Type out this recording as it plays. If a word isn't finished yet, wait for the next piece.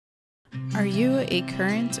Are you a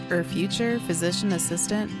current or future physician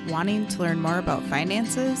assistant wanting to learn more about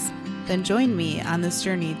finances? Then join me on this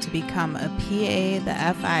journey to become a PA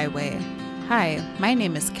the FI way. Hi, my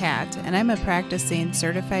name is Kat, and I'm a practicing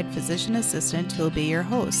certified physician assistant who will be your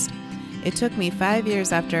host. It took me 5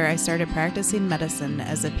 years after I started practicing medicine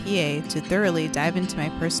as a PA to thoroughly dive into my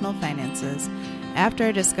personal finances after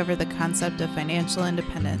I discovered the concept of financial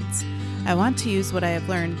independence. I want to use what I have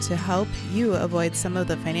learned to help you avoid some of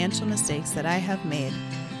the financial mistakes that I have made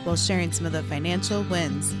while sharing some of the financial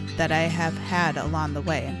wins that I have had along the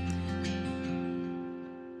way.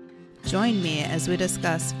 Join me as we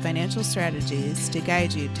discuss financial strategies to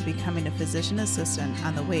guide you to becoming a physician assistant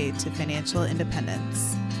on the way to financial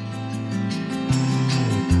independence.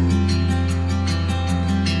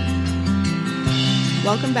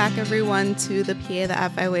 Welcome back, everyone, to the PA the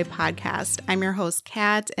FI Way podcast. I'm your host,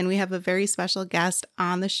 Kat, and we have a very special guest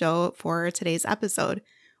on the show for today's episode.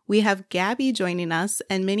 We have Gabby joining us,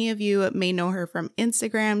 and many of you may know her from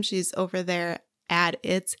Instagram. She's over there at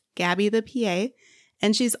It's Gabby the PA,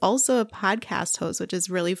 and she's also a podcast host, which is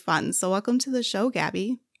really fun. So welcome to the show,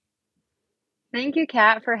 Gabby. Thank you,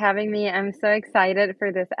 Kat, for having me. I'm so excited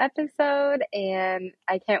for this episode, and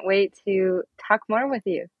I can't wait to talk more with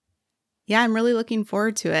you. Yeah, I'm really looking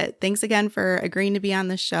forward to it. Thanks again for agreeing to be on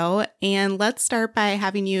the show. And let's start by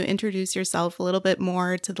having you introduce yourself a little bit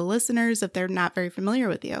more to the listeners if they're not very familiar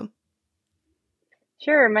with you.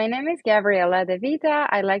 Sure. My name is Gabriela De Vita.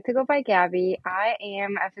 I like to go by Gabby. I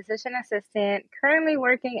am a physician assistant currently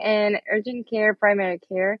working in urgent care, primary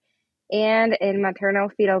care, and in maternal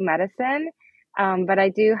fetal medicine. But I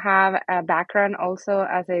do have a background also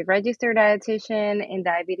as a registered dietitian in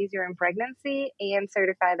diabetes during pregnancy and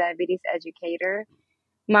certified diabetes educator.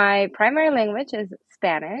 My primary language is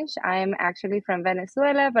Spanish. I'm actually from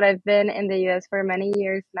Venezuela, but I've been in the US for many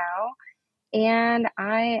years now. And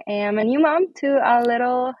I am a new mom to a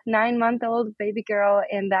little 9-month-old baby girl,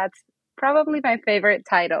 and that's probably my favorite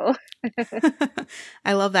title.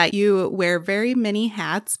 I love that. You wear very many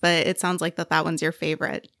hats, but it sounds like that one's your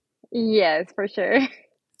favorite. Yes, for sure.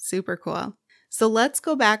 Super cool. So let's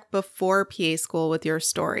go back before PA school with your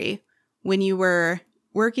story. When you were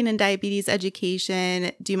working in diabetes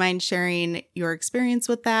education, do you mind sharing your experience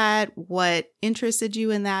with that? What interested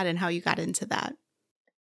you in that and how you got into that?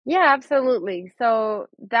 Yeah, absolutely. So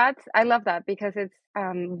I love that because it's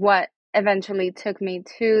what eventually took me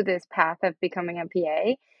to this path of becoming a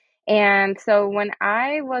PA. And so when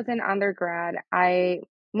I was in undergrad, I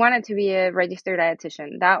wanted to be a registered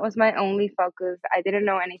dietitian. That was my only focus. I didn't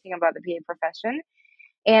know anything about the PA profession.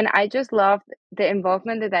 And I just loved the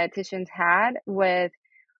involvement the dietitians had with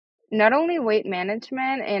not only weight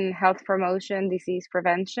management and health promotion, disease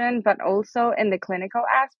prevention, but also in the clinical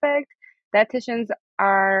aspect. Dietitians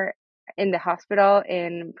are in the hospital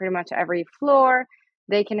in pretty much every floor.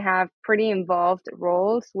 They can have pretty involved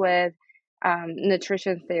roles with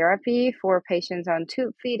nutrition therapy for patients on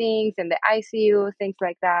tube feedings in the ICU, things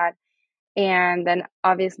like that. And then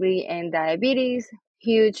obviously in diabetes,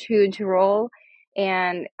 huge role,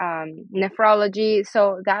 and nephrology.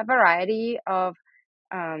 So that variety of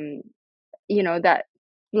that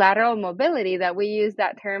lateral mobility that we use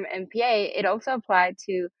that term in PA, it also applied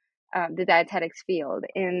to the dietetics field.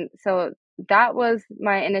 And so that was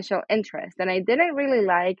my initial interest. And I didn't really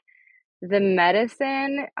like the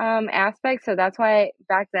medicine aspect. So that's why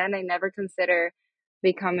back then I never considered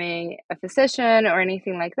becoming a physician or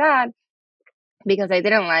anything like that, because I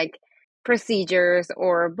didn't like procedures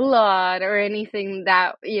or blood or anything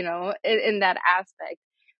that, in that aspect.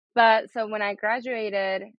 But so when I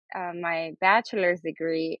graduated my bachelor's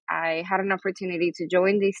degree, I had an opportunity to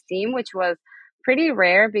join this team, which was pretty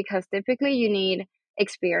rare because typically you need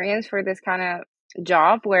experience for this kind of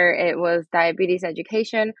job where it was diabetes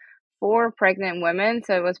education for pregnant women.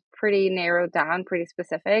 So it was pretty narrowed down, pretty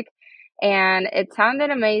specific. And it sounded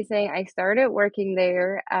amazing. I started working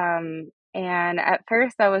there. And at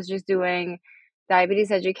first, I was just doing diabetes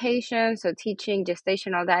education, so teaching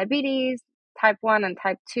gestational diabetes. Type 1 and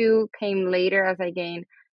type 2 came later as I gained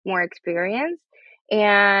more experience.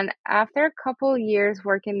 And after a couple years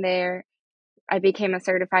working there, I became a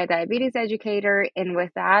certified diabetes educator. And with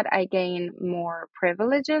that, I gained more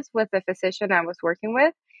privileges with the physician I was working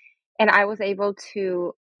with. And I was able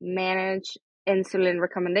to manage insulin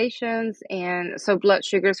recommendations and so blood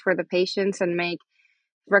sugars for the patients and make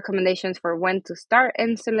recommendations for when to start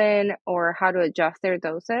insulin or how to adjust their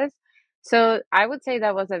doses. So I would say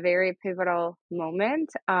that was a very pivotal moment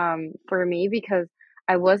for me because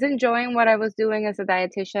I was enjoying what I was doing as a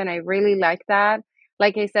dietitian. I really liked that.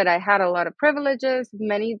 Like I said, I had a lot of privileges.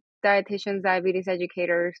 Many dietitians, diabetes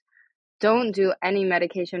educators don't do any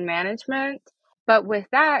medication management. But with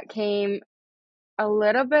that came a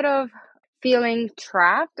little bit of feeling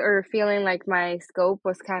trapped or feeling like my scope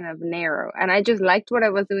was kind of narrow. And I just liked what I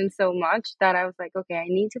was doing so much that I was like, okay, I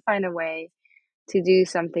need to find a way to do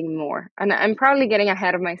something more. And I'm probably getting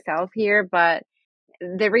ahead of myself here, but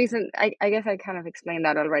the reason I guess I kind of explained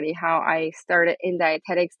that already, how I started in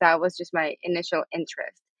dietetics, that was just my initial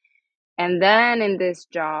interest. And then in this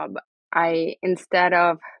job, I, instead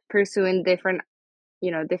of pursuing different,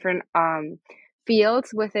 different fields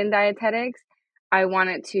within dietetics, I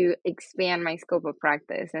wanted to expand my scope of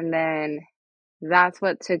practice. And then that's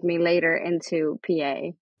what took me later into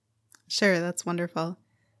PA. Sure, that's wonderful.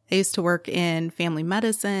 I used to work in family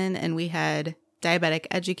medicine, and we had diabetic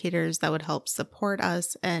educators that would help support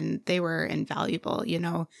us, and they were invaluable.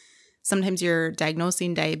 Sometimes you're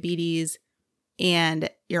diagnosing diabetes and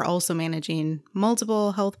you're also managing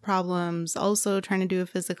multiple health problems, also trying to do a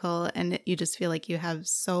physical, and you just feel like you have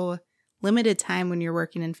so limited time when you're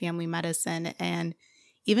working in family medicine, and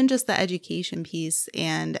even just the education piece.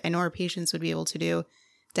 And I know our patients would be able to do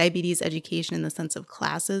diabetes education in the sense of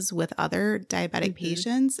classes with other diabetic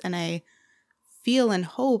patients. And I feel and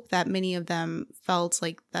hope that many of them felt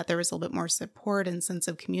like that there was a little bit more support and sense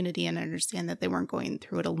of community, and understand that they weren't going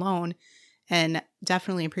through it alone, and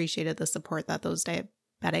definitely appreciated the support that those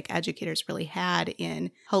diabetic educators really had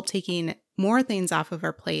in help taking more things off of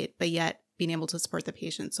our plate, but yet being able to support the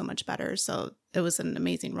patient so much better. So it was an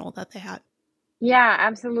amazing role that they had. Yeah,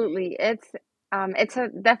 absolutely. It's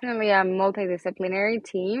definitely a multidisciplinary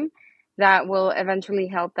team that will eventually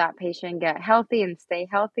help that patient get healthy and stay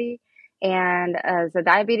healthy. And as a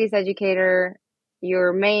diabetes educator,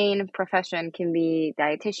 your main profession can be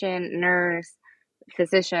dietitian, nurse,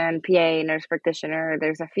 physician, PA, nurse practitioner.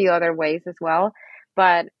 There's a few other ways as well.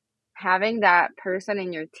 But having that person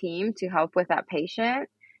in your team to help with that patient,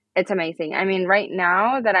 it's amazing. I mean, right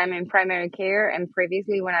now that I'm in primary care, and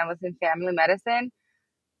previously when I was in family medicine,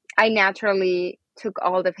 I naturally took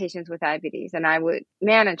all the patients with diabetes and I would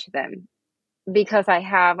manage them because I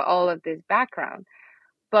have all of this background.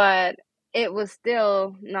 But it was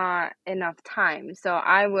still not enough time. So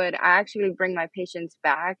I actually bring my patients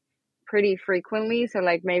back pretty frequently. So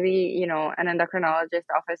like maybe, an endocrinologist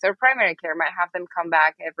office or primary care might have them come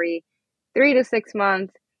back every 3 to 6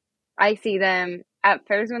 months. I see them at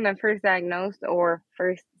first when they're first diagnosed or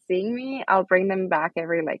first seeing me. I'll bring them back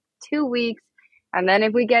every like 2 weeks. And then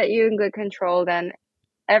if we get you in good control, then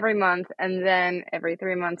every month, and then every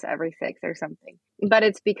 3 months, every six or something. But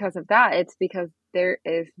it's because of that. It's because there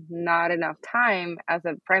is not enough time as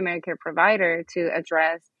a primary care provider to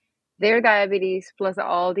address their diabetes plus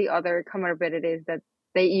all the other comorbidities that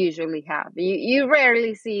they usually have. You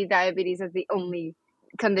rarely see diabetes as the only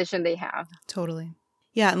condition they have. Totally.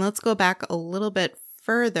 Yeah. And let's go back a little bit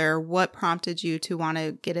further. What prompted you to want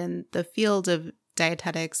to get in the field of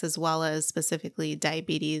dietetics as well as specifically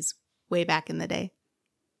diabetes way back in the day?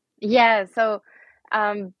 Yeah, so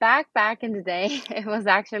back in the day, it was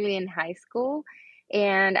actually in high school,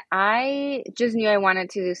 and I just knew I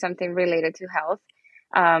wanted to do something related to health.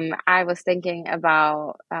 I was thinking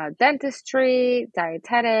about dentistry,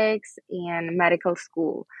 dietetics, and medical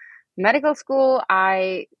school. Medical school,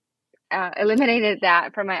 I eliminated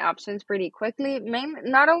that from my options pretty quickly.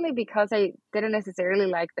 Not only because I didn't necessarily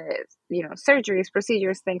like the surgeries,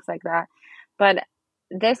 procedures, things like that, but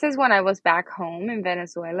this is when I was back home in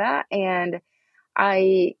Venezuela, and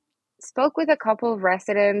I spoke with a couple of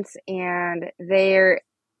residents, and their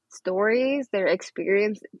stories, their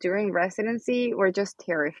experience during residency were just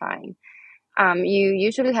terrifying. You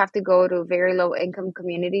usually have to go to very low income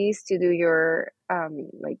communities to do your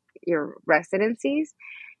your residencies,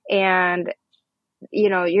 and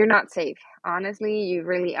you're not safe. Honestly, you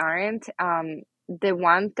really aren't. The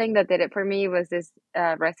one thing that did it for me was this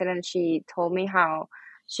resident. She told me how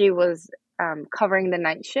she was covering the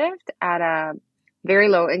night shift at a very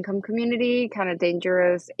low income community, kind of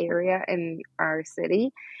dangerous area in our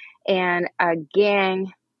city. And a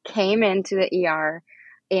gang came into the ER,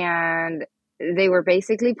 and they were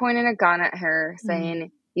basically pointing a gun at her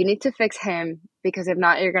saying, you need to fix him because if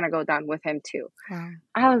not, you're going to go down with him too. Wow.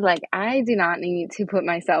 I was like, I do not need to put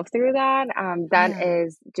myself through that. That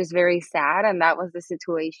is just very sad. And that was the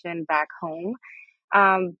situation back home.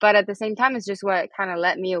 But at the same time, it's just what kind of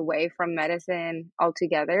led me away from medicine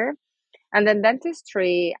altogether. And then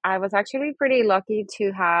dentistry, I was actually pretty lucky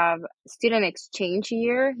to have student exchange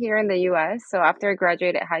year here in the US. So after I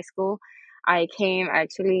graduated high school, I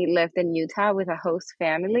actually lived in Utah with a host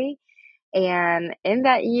family. And in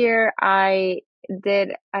that year, I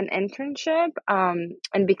did an internship.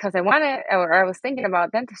 And because I wanted, or I was thinking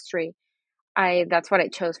about dentistry, that's what I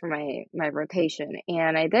chose for my rotation.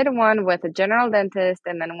 And I did one with a general dentist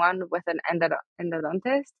and then one with an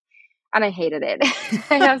endodontist, and I hated it.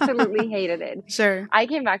 I absolutely hated it. Sure. I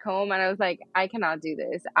came back home and I was like, I cannot do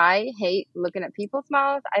this. I hate looking at people's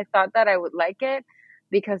mouths. I thought that I would like it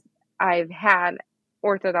because I've had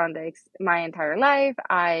orthodontics my entire life.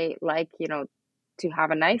 I like, to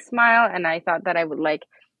have a nice smile, and I thought that I would like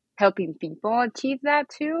helping people achieve that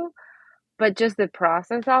too. But just the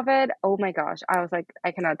process of it, oh my gosh, I was like,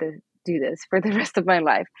 I cannot do this for the rest of my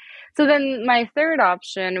life. So then my third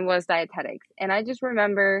option was dietetics. And I just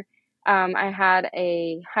remember I had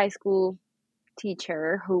a high school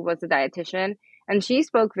teacher who was a dietitian, and she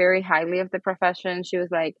spoke very highly of the profession. She was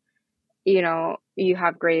like, you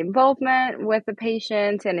have great involvement with the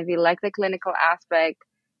patient, and if you like the clinical aspect,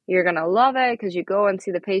 you're going to love it because you go and see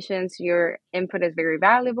the patients. Your input is very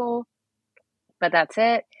valuable, but that's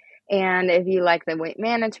it. And if you like the weight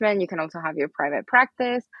management, you can also have your private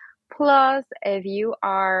practice. Plus, if you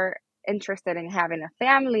are interested in having a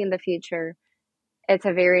family in the future, it's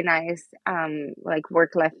a very nice like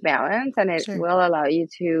work-life balance, and it Sure. will allow you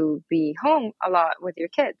to be home a lot with your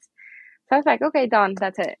kids. So I was like, okay, done,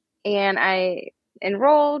 that's it. And I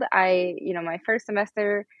enrolled. My first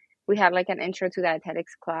semester, we had like an intro to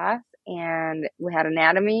dietetics class, and we had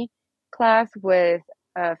anatomy class with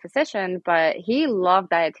a physician, but he loved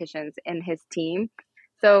dietitians in his team.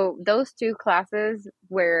 So those two classes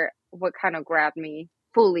were what kind of grabbed me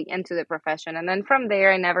fully into the profession. And then from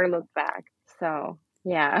there, I never looked back. So,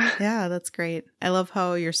 yeah. Yeah, that's great. I love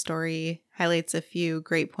how your story highlights a few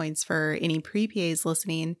great points for any pre-PAs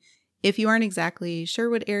listening. If you aren't exactly sure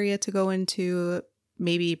what area to go into,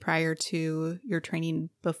 maybe prior to your training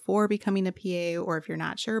before becoming a PA, or if you're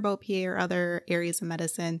not sure about PA or other areas of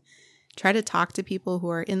medicine, try to talk to people who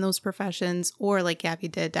are in those professions, or like Gabby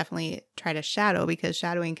did, definitely try to shadow, because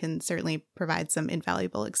shadowing can certainly provide some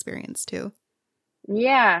invaluable experience too.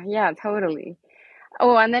 Yeah, totally.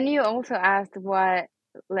 Oh, and then you also asked what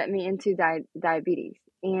led me into diabetes.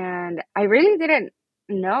 And I really didn't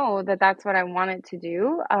know that that's what I wanted to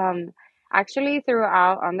do. Actually,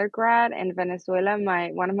 throughout undergrad in Venezuela,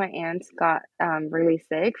 one of my aunts got really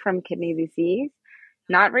sick from kidney disease,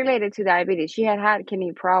 not related to diabetes. She had had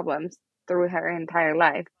kidney problems through her entire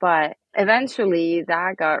life, but eventually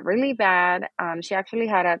that got really bad. She actually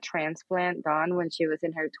had a transplant done when she was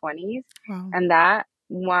in her 20s, Wow. and that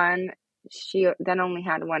one she then only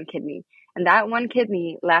had one kidney, and that one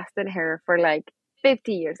kidney lasted her for like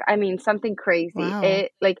 50 years. I mean, something crazy. Wow.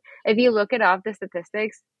 It like, if you look it up, the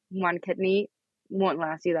statistics, one kidney won't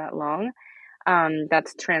last you that long.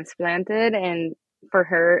 That's transplanted, and for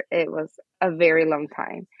her it was a very long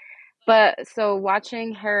time. But so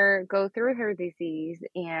watching her go through her disease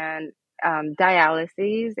and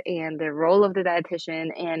dialysis, and the role of the dietitian,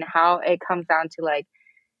 and how it comes down to like,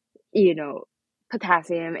 you know,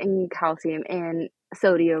 potassium and calcium and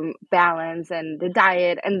sodium balance and the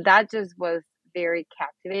diet. And that just was very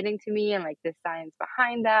captivating to me, and like the science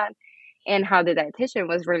behind that, and how the dietitian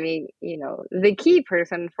was really, the key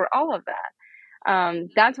person for all of that.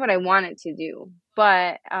 That's what I wanted to do.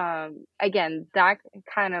 But again, that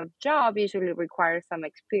kind of job usually requires some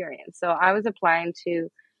experience. So I was applying to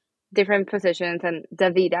different positions, and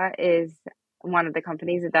Davita is one of the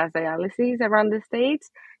companies that does dialysis around the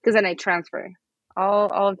states. Because then I transfer all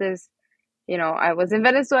of this. I was in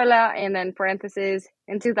Venezuela, and then parenthesis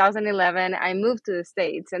in 2011 I moved to the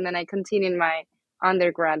states, and then I continued my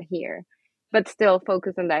undergrad here, but still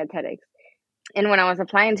focused on dietetics. And when I was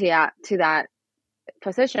applying to that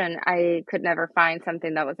position, I could never find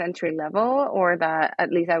something that was entry level, or that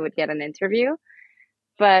at least I would get an interview.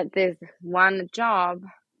 But this one job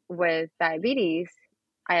with diabetes,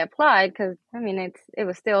 I applied because I mean it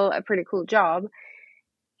was still a pretty cool job.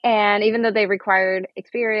 And even though they required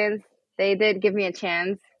experience, they did give me a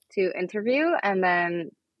chance to interview, and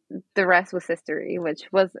then the rest was history, which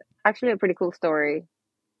was actually a pretty cool story.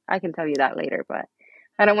 I can tell you that later, but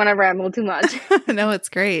I don't want to ramble too much. No, it's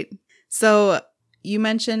great. So you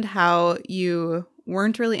mentioned how you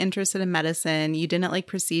weren't really interested in medicine. You didn't like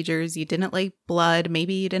procedures. You didn't like blood.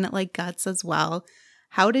 Maybe you didn't like guts as well.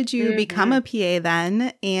 How did you become a PA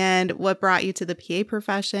then? And what brought you to the PA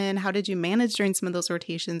profession? How did you manage during some of those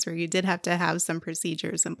rotations where you did have to have some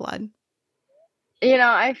procedures and blood?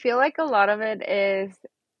 I feel like a lot of it is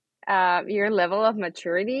your level of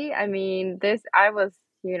maturity. I mean, I was,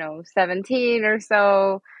 17 or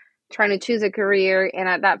so, trying to choose a career. And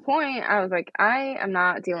at that point, I was like, I am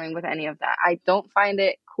not dealing with any of that. I don't find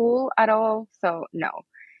it cool at all. So, no.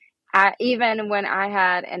 Even when I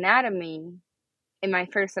had anatomy in my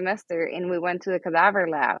first semester and we went to the cadaver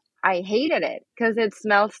lab, I hated it because it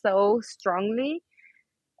smelled so strongly.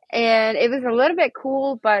 And it was a little bit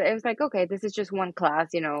cool, but it was like, okay, this is just one class,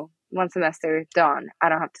 one semester done. I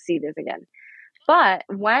don't have to see this again. But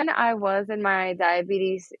when I was in my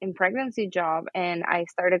diabetes in pregnancy job and I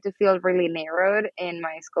started to feel really narrowed in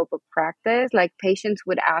my scope of practice, like patients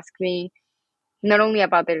would ask me not only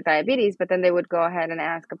about their diabetes, but then they would go ahead and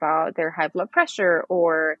ask about their high blood pressure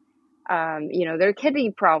or, their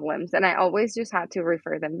kidney problems. And I always just had to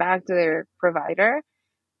refer them back to their provider.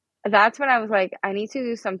 That's when I was like, I need to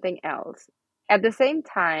do something else. At the same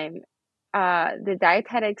time, the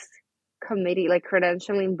dietetics committee, like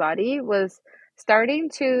credentialing body, was starting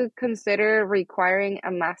to consider requiring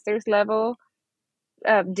a master's level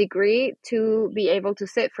degree to be able to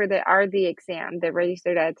sit for the RD exam, the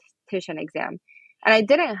registered dietitian exam. And I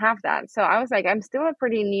didn't have that. So I was like, I'm still a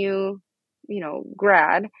pretty new,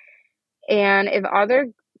 grad. And if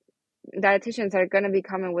other dietitians are going to be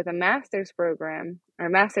coming with a master's program or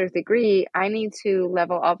master's degree, I need to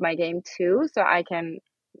level up my game too, so I can,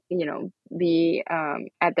 be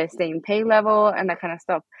at the same pay level and that kind of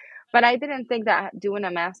stuff. But I didn't think that doing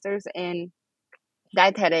a master's in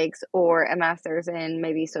dietetics or a master's in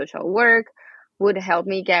maybe social work would help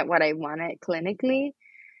me get what I wanted clinically.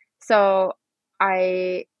 So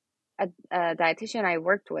I a dietitian I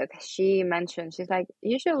worked with, she mentioned, she's like,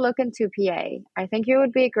 you should look into PA. I think you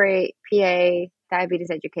would be a great PA diabetes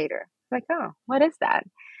educator. Like, oh, what is that?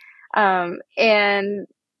 And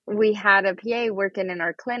we had a PA working in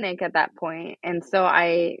our clinic at that point. And so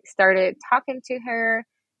I started talking to her,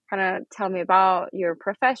 kind of tell me about your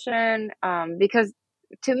profession. Because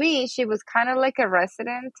to me, she was kind of like a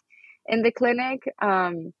resident in the clinic.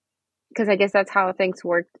 Because I guess that's how things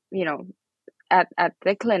worked, at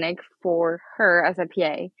the clinic for her as a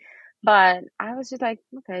PA. But I was just like,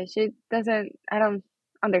 okay, I don't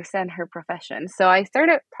understand her profession. So I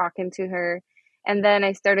started talking to her and then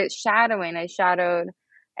I started shadowing. I shadowed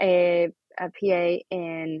a PA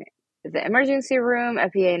in the emergency room, a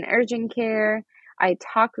PA in urgent care. I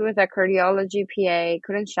talked with a cardiology PA,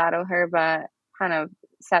 couldn't shadow her, but kind of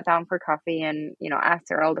sat down for coffee and,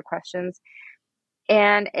 asked her all the questions.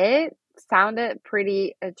 And it sounded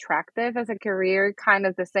pretty attractive as a career, kind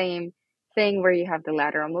of the same thing where you have the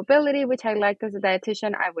lateral mobility, which I liked as a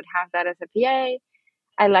dietitian. I would have that as a PA.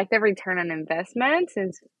 I like the return on investment,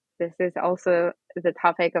 since this is also the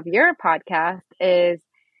topic of your podcast, is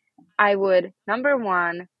I would, number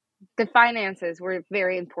one, the finances were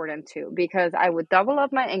very important too, because I would double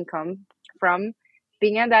up my income from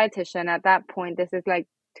being a dietitian. At that point, this is like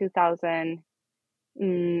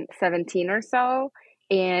 2017 or so.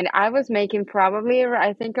 And I was making probably,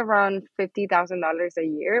 I think, around $50,000 a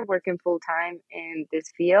year working full time in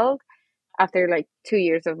this field after like 2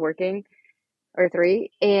 years of working, or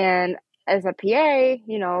three. And as a PA,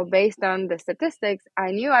 based on the statistics,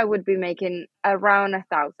 I knew I would be making around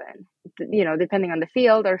 1,000, depending on the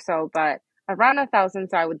field or so, but around 1,000.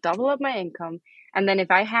 So I would double up my income. And then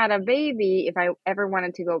if I had a baby, if I ever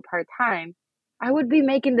wanted to go part time, I would be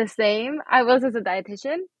making the same I was as a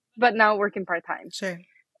dietitian, but now working part time. Sure.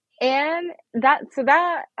 And that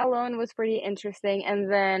alone was pretty interesting.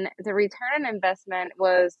 And then the return on investment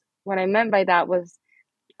was, what I meant by that was,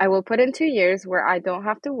 I will put in 2 years where I don't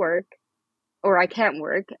have to work, or I can't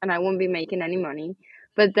work, and I won't be making any money.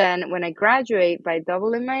 But then when I graduate, by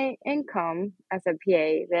doubling my income as a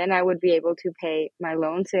PA, then I would be able to pay my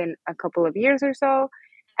loans in a couple of years or so.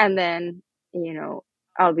 And then,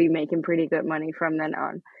 I'll be making pretty good money from then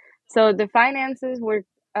on. So the finances were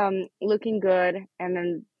looking good.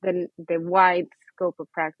 And then the wide scope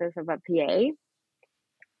of practice of a PA.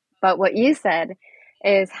 But what you said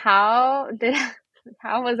is, how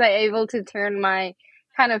was I able to turn my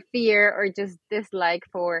kind of fear or just dislike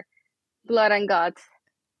for blood and guts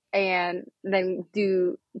and then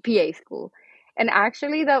do PA school? And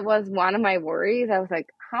actually, that was one of my worries. I was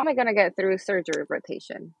like, how am I going to get through surgery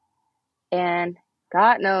rotation? And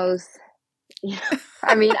God knows,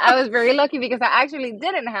 I mean, I was very lucky because I actually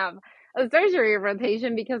didn't have a surgery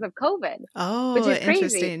rotation because of COVID. Oh, which is crazy.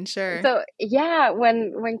 Interesting. Sure. So yeah,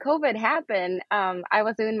 when COVID happened, I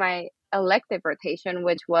was doing my elective rotation,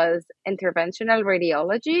 which was interventional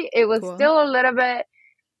radiology. It was Cool. still a little bit,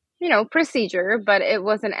 procedure, but it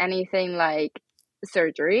wasn't anything like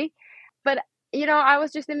surgery. But I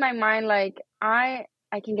was just in my mind like, I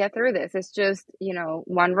can get through this. It's just,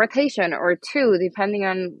 one rotation or two, depending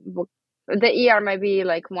on the ER might be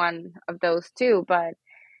like one of those two. But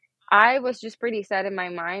I was just pretty set in my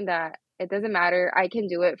mind that it doesn't matter. I can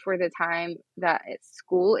do it for the time that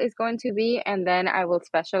school is going to be, and then I will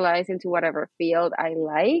specialize into whatever field I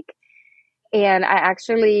like. And I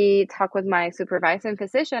actually talked with my supervising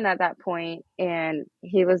physician at that point, and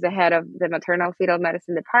he was the head of the maternal fetal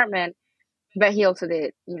medicine department, but he also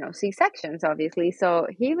did, C-sections, obviously. So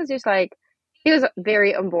he was just like, he was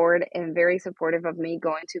very on board and very supportive of me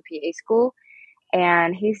going to PA school.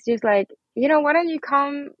 And he's just like, why don't you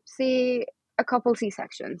come see a couple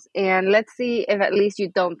C-sections and let's see if at least you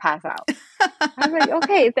don't pass out. I was like,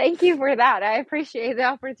 okay, thank you for that. I appreciate the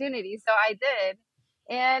opportunity. So I did.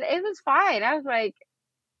 And it was fine. I was like,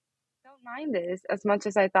 don't mind this as much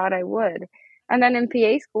as I thought I would. And then in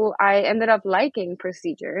PA school, I ended up liking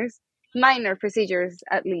procedures, minor procedures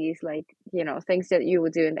at least, like, things that you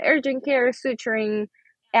would do in the urgent care, suturing,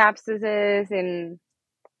 abscesses, and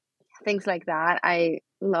things like that. I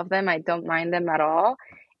love them. I don't mind them at all.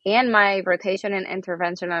 And my rotation in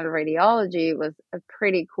interventional radiology was a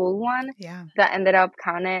pretty cool one. Yeah. That ended up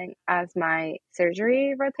counting as my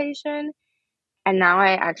surgery rotation. And now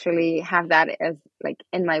I actually have that as like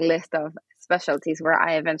in my list of specialties where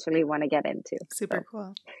I eventually want to get into. Super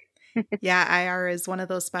cool. Yeah, IR is one of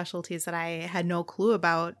those specialties that I had no clue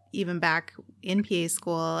about even back in PA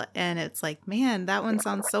school. And it's like, man, that one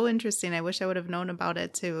sounds so interesting. I wish I would have known about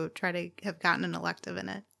it to try to have gotten an elective in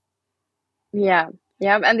it. Yeah.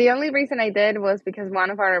 Yeah. And the only reason I did was because one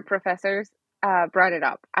of our professors brought it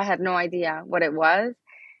up. I had no idea what it was.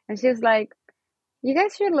 And she was like, you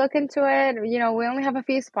guys should look into it. We only have a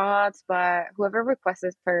few spots, but whoever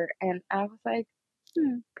requests for. And I was like,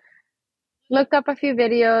 looked up a few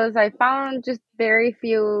videos. I found just very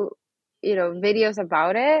few, videos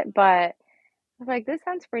about it, but I was like, this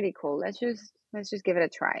sounds pretty cool. Let's just give it a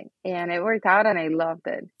try. And it worked out and I loved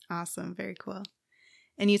it. Awesome. Very cool.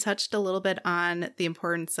 And you touched a little bit on the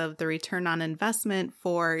importance of the return on investment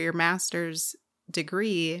for your master's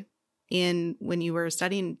degree when you were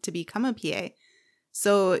studying to become a PA.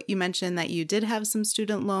 So you mentioned that you did have some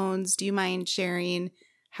student loans. Do you mind sharing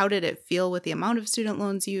how did it feel with the amount of student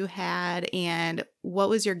loans you had, and what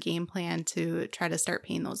was your game plan to try to start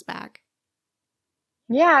paying those back?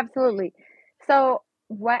 Yeah, absolutely. So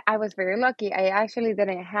I was very lucky. I actually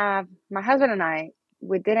didn't have, my husband and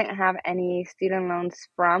we didn't have any student loans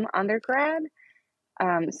from undergrad.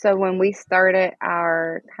 So when we started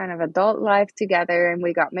our kind of adult life together and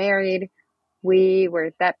we got married, we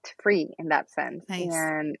were debt free in that sense. Nice.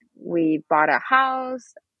 And we bought a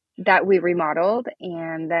house that we remodeled.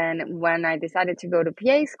 And then when I decided to go to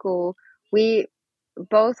PA school, we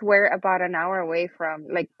both were about an hour away from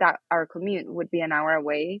like that. Our commute would be an hour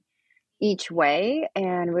away each way.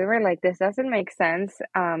 And we were like, this doesn't make sense.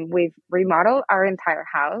 We've remodeled our entire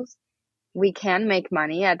house. We can make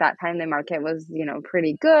money. At that time, the market was,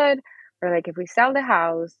 pretty good. We're like, if we sell the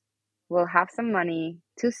house, we'll have some money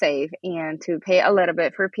to save and to pay a little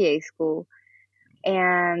bit for PA school.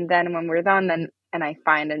 And then when we're done, and I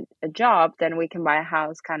find a job, then we can buy a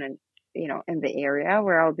house kind of, in the area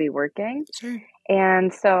where I'll be working. Sure.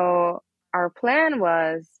 And so our plan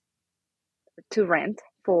was to rent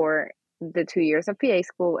for the 2 years of PA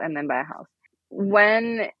school and then buy a house.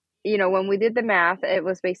 When we did the math, it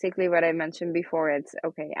was basically what I mentioned before. It's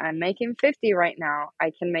okay, I'm making 50 right now.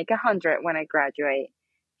 I can make 100 when I graduate.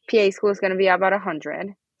 PA school is going to be about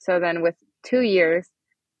 100. So then with 2 years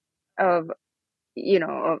of,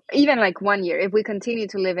 even like 1 year, if we continue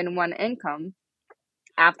to live in one income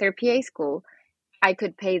after PA school, I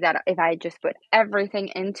could pay that. If I just put everything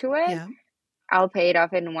into it, Yeah. I'll pay it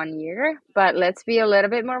off in 1 year. But let's be a little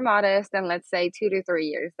bit more modest and let's say 2 to 3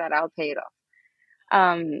 years that I'll pay it off.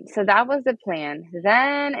 So that was the plan.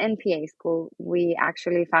 Then in PA school, we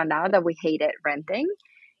actually found out that we hated renting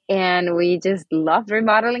and we just loved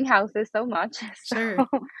remodeling houses so much. Sure. So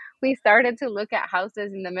we started to look at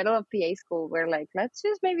houses in the middle of PA school. We're like, let's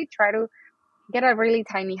just maybe try to get a really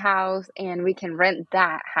tiny house and we can rent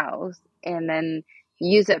that house and then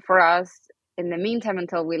use it for us in the meantime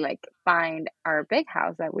until we like find our big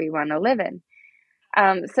house that we want to live in.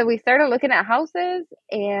 So we started looking at houses,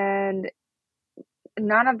 and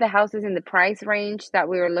none of the houses in the price range that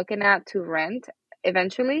we were looking at to rent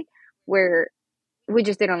eventually we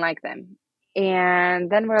just didn't like them. And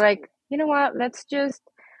then we're like, you know what, let's just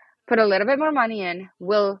put a little bit more money in.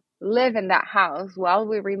 We'll live in that house while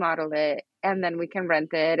we remodel it and then we can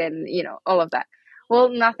rent it and, all of that. Well,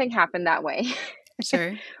 nothing happened that way.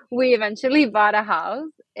 Sure. We eventually bought a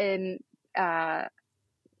house in the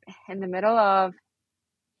middle of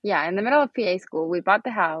PA school. We bought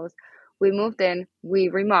the house. We moved in, we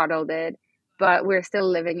remodeled it, but we're still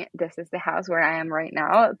living. This is the house where I am right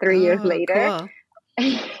now, 3 years later. Cool.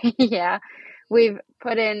 Yeah. We've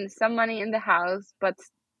put in some money in the house, but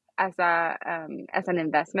as an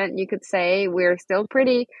investment, you could say. We're still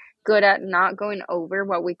pretty good at not going over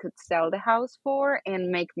what we could sell the house for and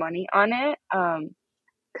make money on it.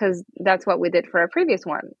 Because that's what we did for our previous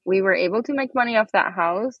one. We were able to make money off that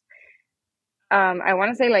house. I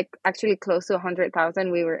want to say like actually close to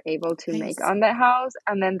 100,000 we were able to make Nice. on that house,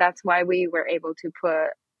 and then that's why we were able to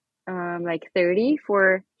put like 30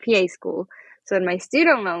 for PA school. So my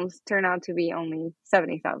student loans turn out to be only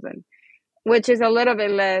 70,000, which is a little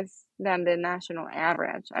bit less than the national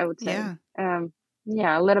average, I would say. Yeah.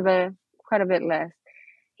 Yeah, a little bit, quite a bit less.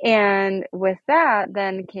 And with that,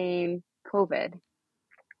 then came COVID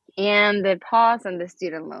and the pause on the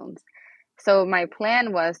student loans. So my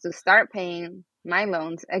plan was to start paying my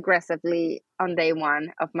loans aggressively on day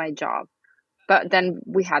one of my job. But then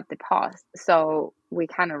we had the pause. So we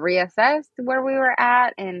kind of reassessed where we were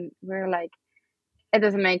at, and we are like, it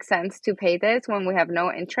doesn't make sense to pay this when we have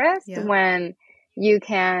no interest, Yeah. when you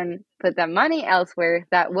can put the money elsewhere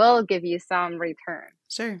that will give you some return.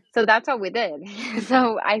 Sure. So that's what we did.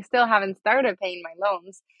 So I still haven't started paying my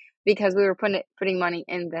loans because we were putting money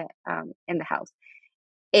in the house.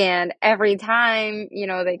 And every time,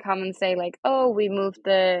 they come and say like, oh, we moved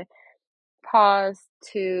the pause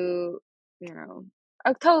to,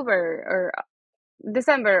 October or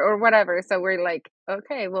December or whatever. So we're like,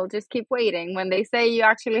 okay, we'll just keep waiting. When they say you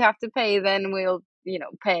actually have to pay, then we'll,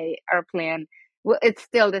 pay our plan. Well, it's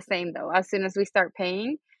still the same though. As soon as we start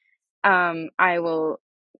paying, I will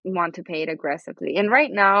want to pay it aggressively. And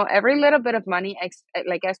right now, every little bit of money,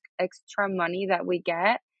 extra money that we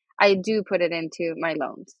get, I do put it into my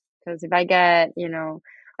loans. Because if I get,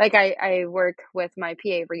 like I work with my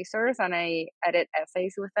PA resource and I edit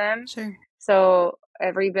essays with them. Sure. So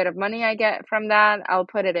every bit of money I get from that, I'll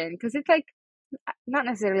put it in. Because it's like not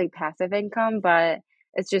necessarily passive income, but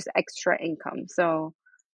it's just extra income. So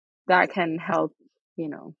that can help,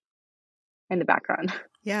 in the background.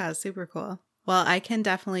 Yeah, super cool. Well, I can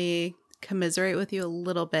definitely commiserate with you a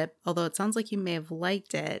little bit, although it sounds like you may have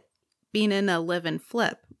liked it. Being in a live and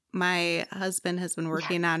flip, my husband has been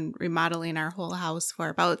working on remodeling our whole house for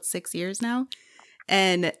about 6 years now.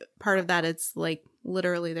 And part of that, it's like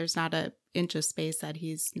literally there's not an inch of space that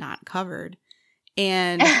he's not covered.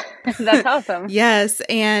 And that's awesome. Yes.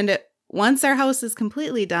 And once our house is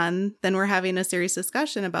completely done, then we're having a serious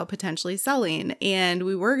discussion about potentially selling. And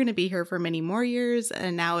we were going to be here for many more years.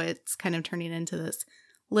 And now it's kind of turning into this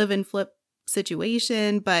live and flip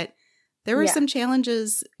situation. But there were some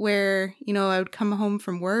challenges where, I would come home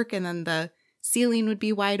from work and then the ceiling would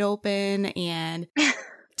be wide open and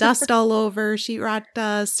dust all over, sheetrock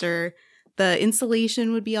dust, or the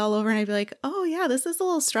insulation would be all over. And I'd be like, oh, yeah, this is a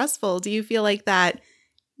little stressful. Do you feel like that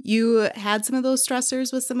you had some of those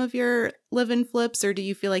stressors with some of your live-in flips, or do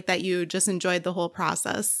you feel like that you just enjoyed the whole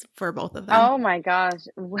process for both of them? Oh my gosh.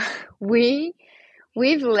 We've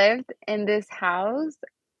lived in this house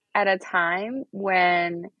at a time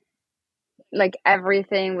when like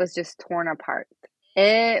everything was just torn apart.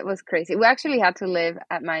 It was crazy. We actually had to live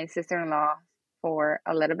at my sister-in-law for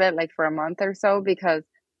a little bit, like for a month or so, because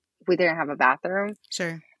we didn't have a bathroom.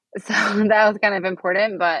 Sure. So that was kind of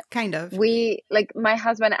important, but kind of. My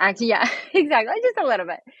husband actually, yeah, exactly, just a little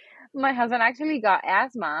bit. My husband actually got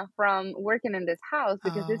asthma from working in this house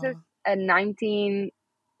because this is a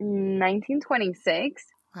 1926.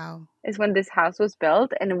 Wow. Is when this house was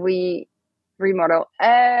built, and we remodeled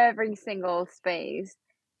every single space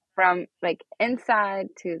from like inside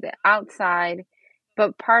to the outside.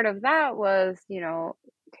 But part of that was,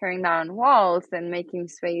 tearing down walls and making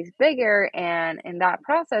space bigger. And in that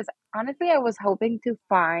process, honestly, I was hoping to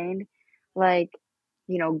find like,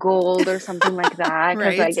 gold or something like that.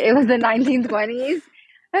 Because Right. like it was the 1920s.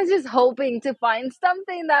 I was just hoping to find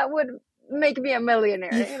something that would make me a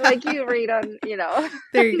millionaire. Like you read on,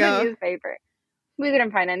 there you the go. newspaper. We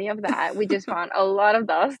didn't find any of that. We just found a lot of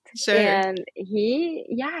dust. Sure. And he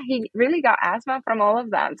really got asthma from all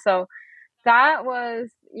of that. So that was,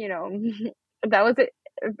 that was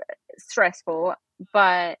stressful,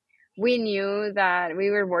 but we knew that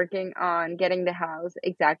we were working on getting the house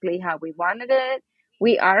exactly how we wanted it.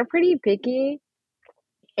 We are pretty picky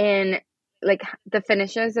in like the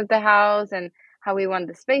finishes of the house and how we want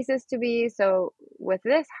the spaces to be. So with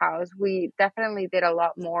this house, we definitely did a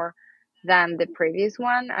lot more than the previous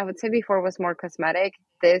one. I would say before was more cosmetic.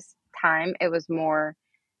 This time it was more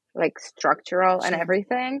like structural and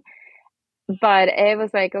everything. But it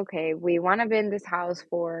was like, okay, we want to be in this house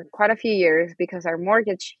for quite a few years because our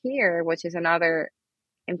mortgage here, which is another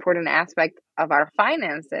important aspect of our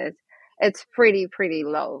finances, it's pretty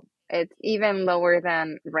low. It's even lower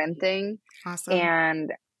than renting. Awesome.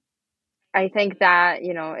 And I think that,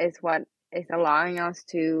 is what is allowing us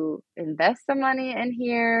to invest some money in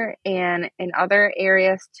here and in other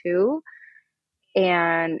areas too.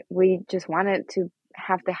 And we just wanted to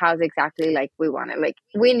have the house exactly like we wanted. Like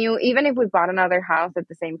we knew even if we bought another house at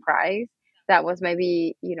the same price that was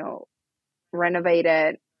maybe,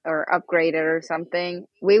 renovated or upgraded or something,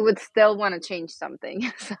 we would still want to change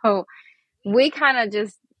something. So we kind of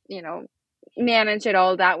just, manage it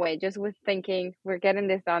all that way, just with thinking we're getting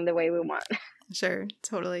this done the way we want. Sure,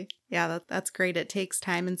 totally. Yeah, that's great. It takes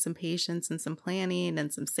time and some patience and some planning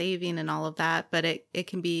and some saving and all of that, but it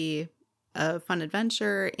can be a fun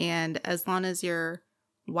adventure. And as long as you're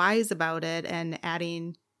wise about it and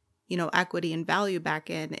adding, equity and value back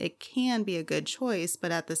in, it can be a good choice.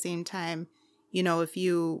 But at the same time, if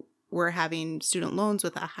you were having student loans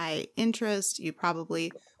with a high interest, you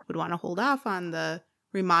probably would want to hold off on the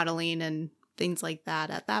remodeling and things like that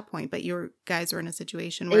at that point. But you guys are in a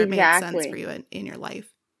situation where it made sense for you in your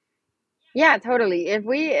life. Yeah, totally. If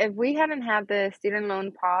we hadn't had the student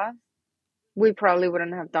loan pause, we probably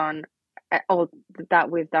wouldn't have done all that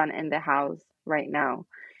we've done in the house right now.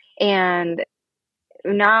 And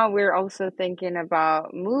now we're also thinking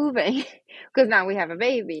about moving because now we have a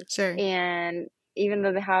baby. Sure. And even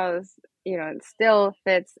though the house, it still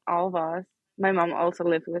fits all of us. My mom also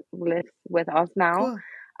lives with us now.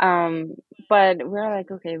 Cool. But we're like,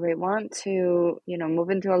 okay, we want to, move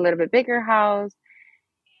into a little bit bigger house.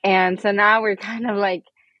 And so now we're kind of like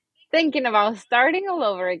thinking about starting all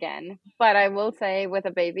over again. But I will say with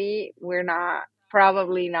a baby, we're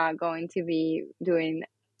probably not going to be doing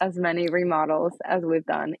as many remodels as we've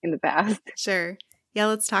done in the past. Sure. Yeah,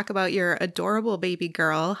 let's talk about your adorable baby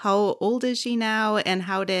girl. How old is she now, and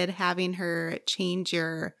how did having her change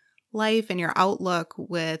your life and your outlook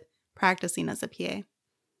with practicing as a PA?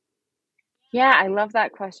 Yeah, I love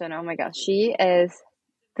that question. Oh my gosh, she is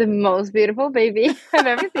the most beautiful baby I've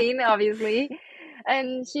ever seen, obviously.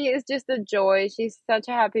 And she is just a joy. She's such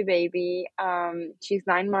a happy baby. She's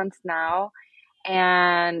 9 months now,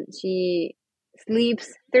 and she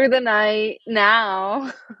sleeps through the night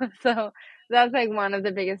now. So that's like one of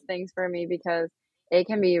the biggest things for me because it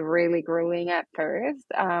can be really grueling at first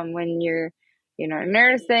when you're,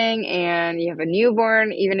 nursing and you have a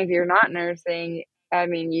newborn. Even if you're not nursing, I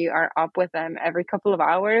mean, you are up with them every couple of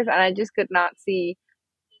hours, and I just could not see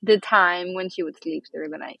the time when she would sleep through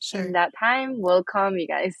the night. Sure. And that time will come, you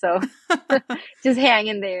guys. So just hang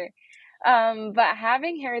in there. But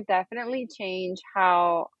having her definitely changed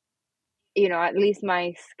how, at least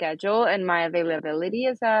my schedule and my availability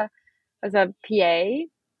as a PA.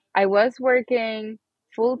 I was working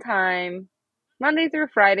full time Monday through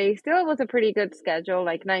Friday. Still, it was a pretty good schedule,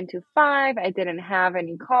 like 9 to 5. I didn't have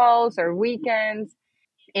any calls or weekends,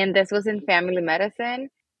 and this was in family medicine.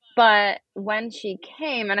 But when she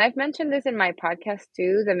came, and I've mentioned this in my podcast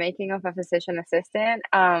too, The Making of a Physician Assistant.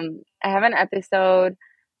 I have an episode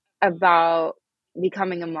about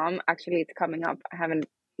becoming a mom. Actually, it's coming up. I haven't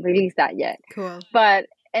released that yet. Cool. But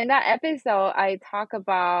in that episode, I talk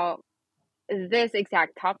about this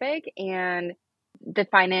exact topic and the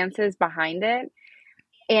finances behind it.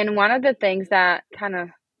 And one of the things that kind of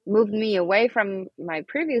moved me away from my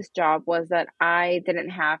previous job was that I didn't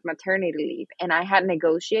have maternity leave, and I had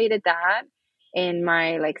negotiated that in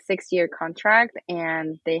my 6-year contract,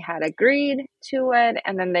 and they had agreed to it,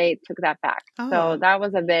 and then they took that back. So that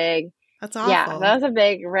was a big, that's awful. Yeah, that was a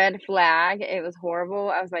big red flag. It was horrible.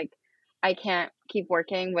 I was like, I can't keep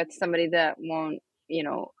working with somebody that won't,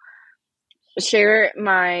 share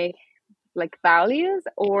my values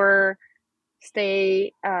or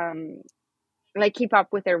stay keep up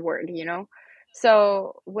with their word.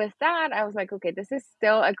 So with that, I was like, okay, this is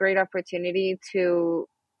still a great opportunity to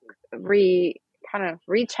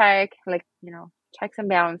recheck, checks and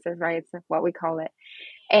balances, right? It's what we call it.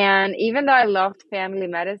 And even though I loved family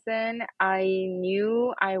medicine, I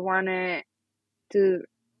knew I wanted to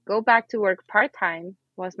go back to work part-time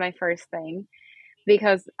was my first thing,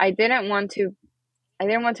 because I didn't want to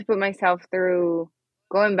put myself through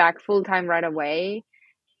going back full-time right away.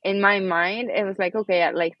 In my mind, it was like, okay,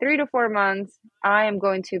 at 3 to 4 months, I am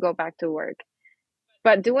going to go back to work.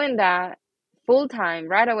 But doing that full-time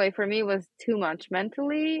right away for me was too much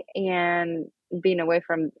mentally, and being away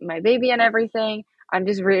from my baby and everything. I'm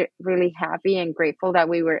just really happy and grateful that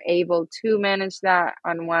we were able to manage that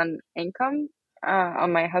on one income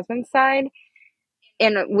on my husband's side,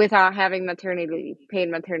 and without having paid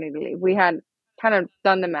maternity leave. We had kind of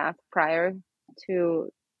done the math prior to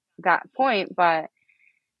that point, but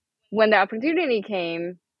when the opportunity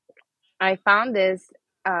came, I found this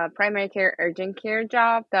primary care urgent care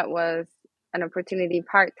job that was an opportunity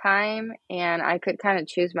part-time, and I could kind of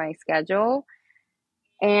choose my schedule.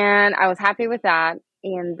 And I was happy with that.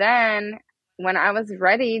 And then when I was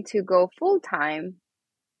ready to go full time,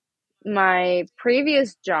 my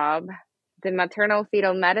previous job, the maternal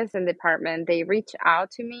fetal medicine department, they reached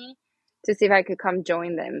out to me to see if I could come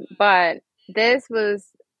join them. But this was,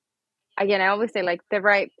 again, I always say like the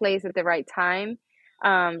right place at the right time,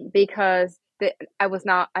 because I was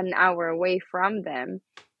not an hour away from them,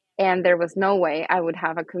 and there was no way I would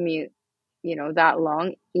have a commute, that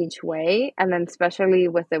long each way. And then especially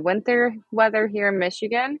with the winter weather here in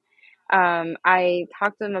Michigan, I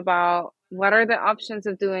talked to them about what are the options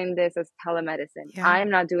of doing this as telemedicine. Yeah. I'm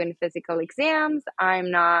not doing physical exams.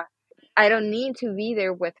 I don't need to be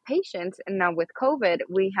there with patients. And now with COVID,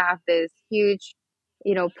 we have this huge,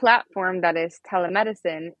 platform that is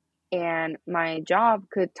telemedicine, and my job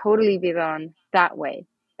could totally be done that way.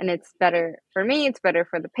 And it's better for me, it's better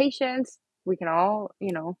for the patients. We can all,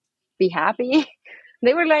 be happy.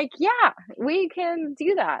 They were like, yeah, we can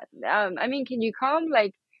do that. I mean, can you come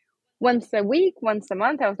like once a week, once a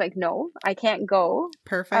month? I was like, no, I can't go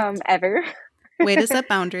Perfect. ever. Way to set I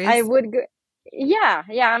boundaries. would go. Yeah,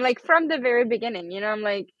 yeah. I'm like from the very beginning, I'm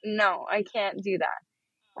like, no, I can't do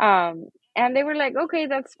that. And they were like, okay,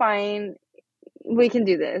 that's fine. We can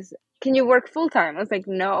do this. Can you work full time? I was like,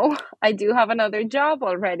 no, I do have another job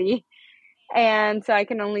already. And so I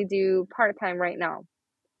can only do part time right now.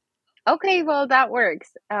 Okay, well, that works.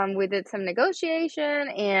 We did some negotiation,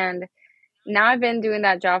 and now I've been doing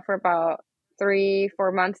that job for about 3-4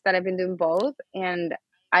 months that I've been doing both. And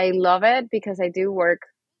I love it because I do work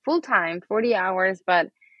full time, 40 hours, but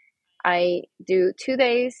I do 2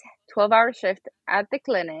 days, 12-hour shift at the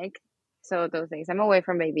clinic. So those days I'm away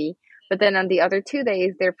from baby. But then on the other 2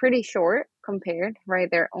 days, they're pretty short compared, right?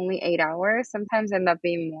 They're only 8 hours. Sometimes end up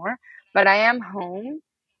being more. But I am home.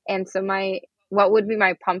 And so what would be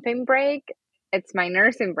my pumping break? It's my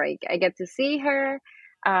nursing break. I get to see her.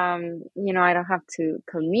 I don't have to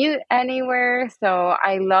commute anywhere. So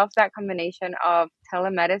I love that combination of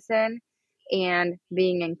telemedicine and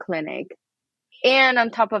being in clinic. And on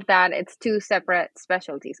top of that, it's two separate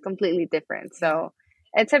specialties, completely different. So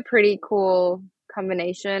it's a pretty cool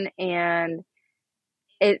combination, and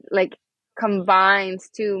it like combines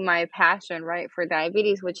to my passion, right, for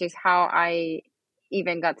diabetes, which is how I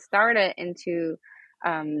even got started into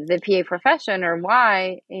the PA profession, or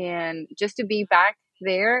why. And just to be back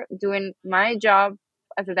there doing my job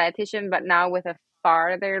as a dietitian, but now with a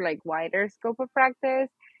farther, like wider scope of practice,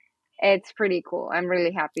 it's pretty cool. I'm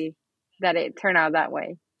really happy that it turned out that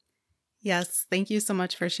way. Yes. Thank you so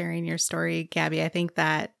much for sharing your story, Gabby. I think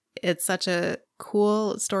that it's such a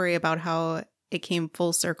cool story about how it came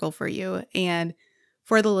full circle for you. And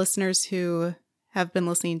for the listeners who have been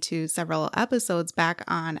listening to several episodes, back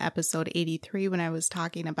on episode 83, when I was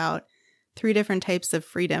talking about 3 different types of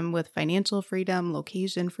freedom, with financial freedom,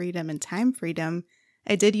 location freedom, and time freedom,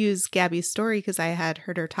 I did use Gabby's story because I had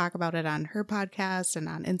heard her talk about it on her podcast and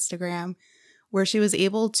on Instagram, where she was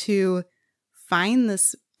able to find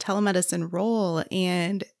this telemedicine role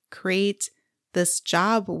and create this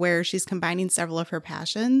job where she's combining several of her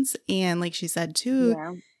passions. And like she said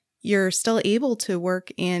too, you're still able to work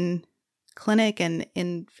in clinic and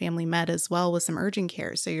in family med as well with some urgent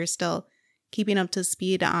care. So you're still keeping up to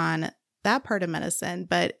speed on that part of medicine,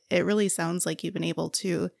 but it really sounds like you've been able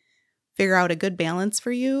to figure out a good balance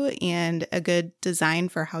for you and a good design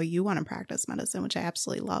for how you want to practice medicine, which I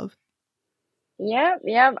absolutely love.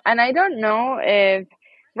 Yep. And I don't know if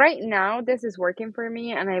right now this is working for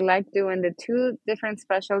me, and I like doing the 2 different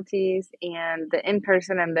specialties and the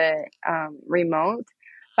in-person and the remote.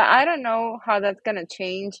 But I don't know how that's going to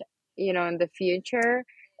change, in the future,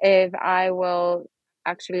 if I will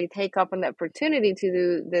actually take up on the opportunity to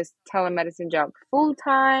do this telemedicine job full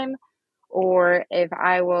time, or if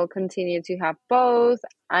I will continue to have both.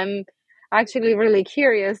 I'm actually really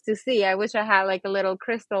curious to see. I wish I had like a little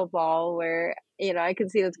crystal ball where, I could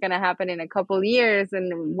see what's going to happen in a couple years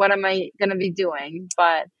and what am I going to be doing.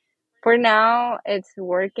 But for now, it's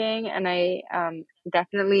working, and I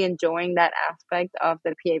definitely enjoying that aspect of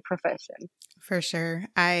the PA profession. For sure.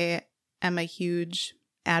 I am a huge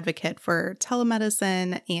advocate for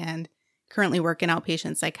telemedicine and currently work in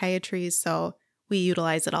outpatient psychiatry, so we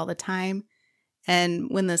utilize it all the time. And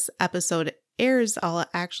when this episode airs, I'll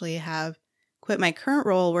actually have quit my current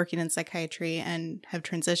role working in psychiatry and have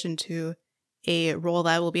transitioned to a role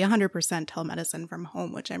that will be 100% telemedicine from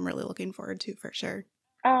home, which I'm really looking forward to for sure.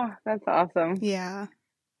 Oh, that's awesome. Yeah.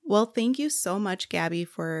 Well, thank you so much, Gabby,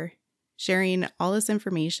 for sharing all this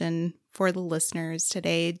information for the listeners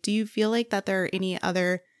today. Do you feel like that there are any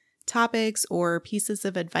other topics or pieces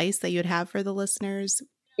of advice that you'd have for the listeners?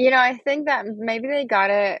 I think that maybe they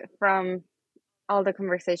got it from all the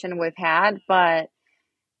conversation we've had, but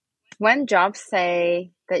when jobs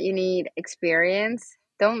say that you need experience,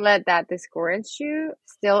 don't let that discourage you.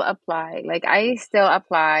 Still apply. Like I still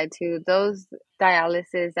apply to those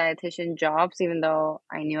dialysis dietitian jobs, even though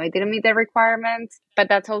I knew I didn't meet the requirements. But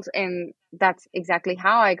that's exactly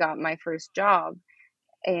how I got my first job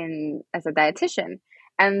in as a dietitian.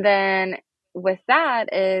 And then with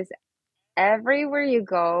that is everywhere you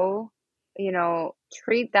go,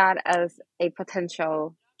 treat that as a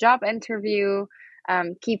potential job interview.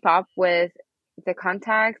 Keep up with the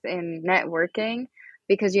contacts in networking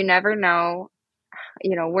because you never know,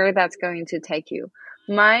 where that's going to take you.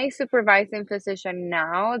 My supervising physician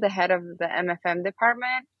now, the head of the MFM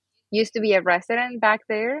department, used to be a resident back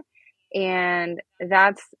there. And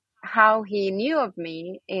that's how he knew of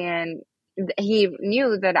me. And he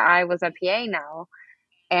knew that I was a PA now.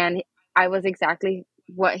 And I was exactly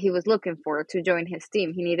what he was looking for to join his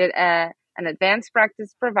team. He needed an advanced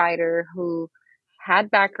practice provider who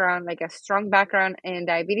had background, like a strong background in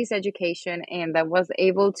diabetes education, and that was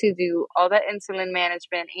able to do all the insulin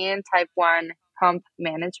management and type 1 pump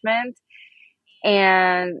management.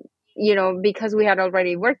 And, because we had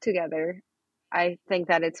already worked together, I think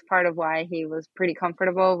that it's part of why he was pretty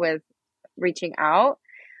comfortable with reaching out.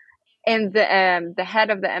 And the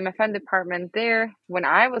head of the MFN department there, when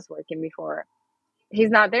I was working before,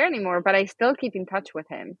 he's not there anymore, but I still keep in touch with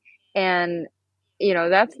him. And,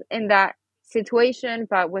 that's in that situation.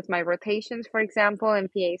 But with my rotations, for example, in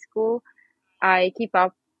PA school, I keep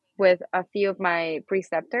up with a few of my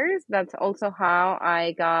preceptors. That's also how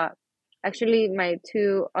I got actually my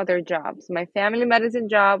 2 other jobs. My family medicine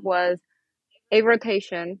job was a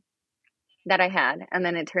rotation that I had, and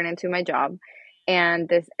then it turned into my job. And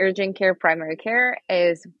this urgent care primary care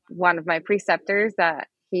is one of my preceptors that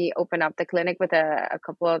he opened up the clinic with a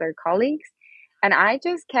couple other colleagues. And I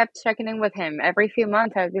just kept checking in with him every few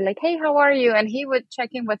months. I would be like, hey, how are you? And he would check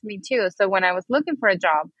in with me too. So when I was looking for a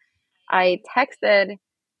job, I texted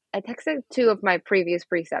 2 of my previous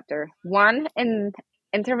preceptor, one in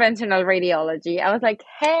interventional radiology. I was like,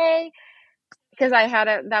 hey, because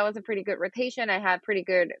that was a pretty good rotation. I had pretty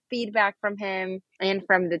good feedback from him and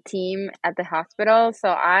from the team at the hospital. So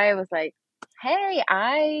I was like, hey,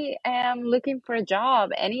 I am looking for a job.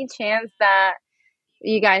 Any chance that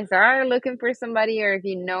you guys are looking for somebody, or if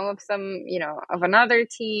you know of some, of another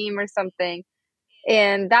team or something?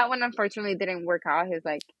 And that one unfortunately didn't work out. He was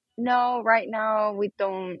like, no, right now we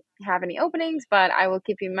don't have any openings, but I will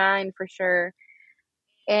keep you in mind for sure.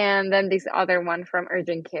 And then this other one from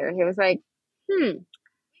urgent care, he was like,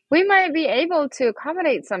 we might be able to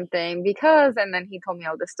accommodate something because, and then he told me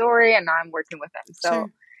all the story, and now I'm working with him. So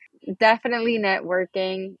sure. Definitely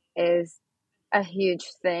networking is a huge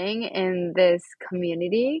thing in this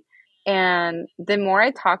community. And the more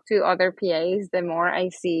I talk to other PAs, the more I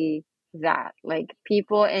see that, like,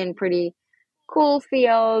 people in pretty cool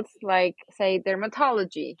fields, like say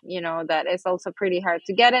dermatology, that is also pretty hard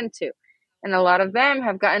to get into. And a lot of them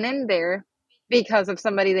have gotten in there because of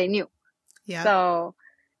somebody they knew. Yeah. So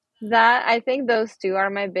that, I think those 2 are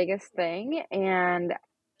my biggest thing. And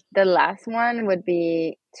the last one would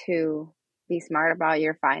be to be smart about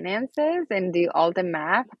your finances and do all the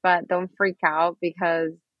math, but don't freak out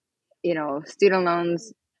because, student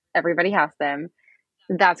loans, everybody has them.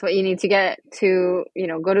 That's what you need to get to,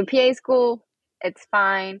 go to PA school. It's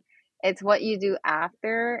fine. It's what you do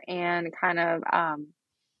after and kind of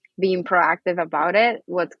being proactive about it,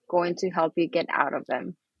 what's going to help you get out of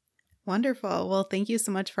them. Wonderful. Well, thank you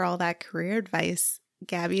so much for all that career advice,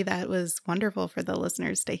 Gabby. That was wonderful for the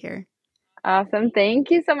listeners to hear. Awesome. Thank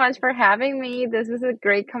you so much for having me. This was a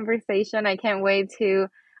great conversation. I can't wait to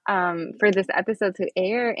for this episode to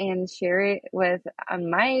air and share it with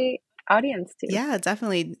my audience too. Yeah,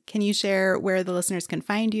 definitely. Can you share where the listeners can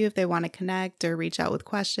find you if they want to connect or reach out with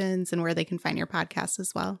questions, and where they can find your podcast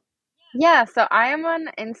as well? Yeah, so I am on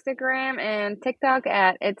Instagram and TikTok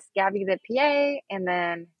at It's Gabby the PA, and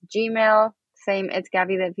then Gmail, same, It's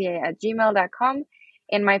Gabby the PA at gmail.com.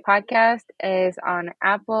 And my podcast is on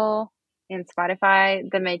Apple and Spotify,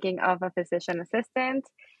 The Making of a Physician Assistant.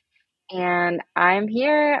 And I'm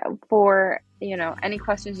here for, any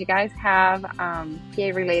questions you guys have, PA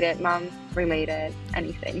related, mom related,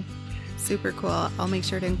 anything. Super cool. I'll make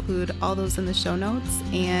sure to include all those in the show notes.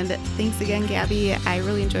 And thanks again, Gabby. I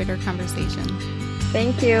really enjoyed our conversation.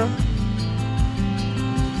 Thank you.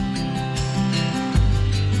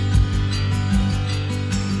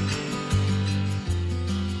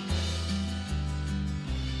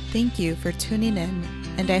 Thank you for tuning in,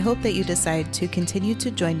 and I hope that you decide to continue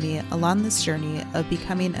to join me along this journey of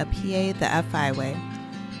becoming a PA the FI way.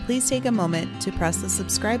 please take a moment to press the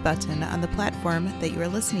subscribe button on the platform that you are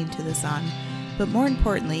listening to this on. But more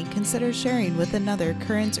importantly, consider sharing with another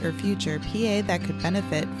current or future PA that could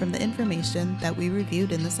benefit from the information that we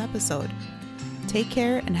reviewed in this episode. Take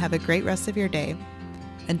care and have a great rest of your day.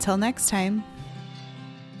 Until next time.